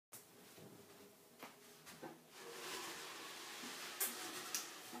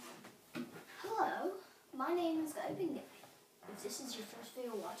subscribing guy. If this is your first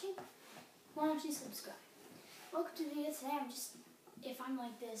video watching, why don't you subscribe? Welcome to the video today. If I'm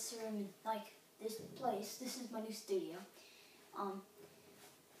like this or in like this place, this is my new studio.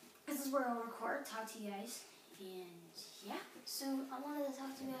 This is where I'll record, talk to you guys, and yeah. So I wanted to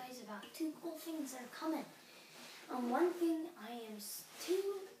talk to you guys about two cool things that are coming. One thing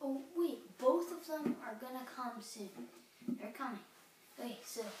both of them are gonna come soon. They're coming. Okay,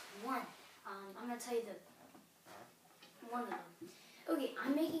 so one, I'm gonna tell you one of them. Okay,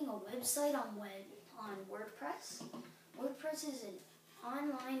 I'm making a website on WordPress. WordPress is an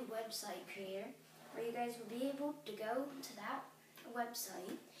online website creator where you guys will be able to go to that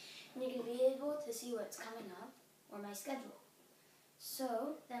website and you're gonna be able to see what's coming up or my schedule.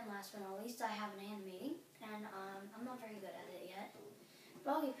 So then, last but not least, I have an animating, and I'm not very good at it yet,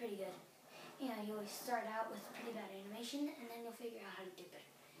 but I'll get pretty good. You know, you always start out with pretty bad animation, and then you'll figure out how to do better.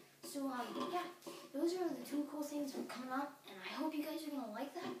 So, yeah, those are the two cool things that are coming up, and I hope you guys are going to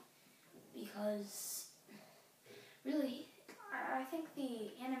like that, because, really, I think the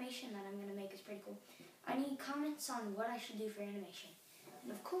animation that I'm going to make is pretty cool. I need comments on what I should do for animation.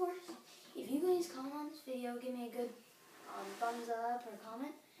 And of course, if you guys comment on this video, give me a good thumbs up or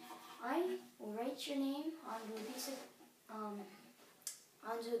comment, I will write your name onto a piece of,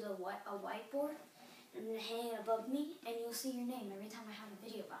 onto a whiteboard and hang it above me, and you'll see your name every time I have a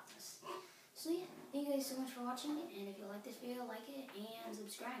video about this. So yeah, thank you guys so much for watching, and if you like this video, like it and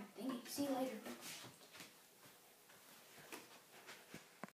subscribe. Thank you. See you later.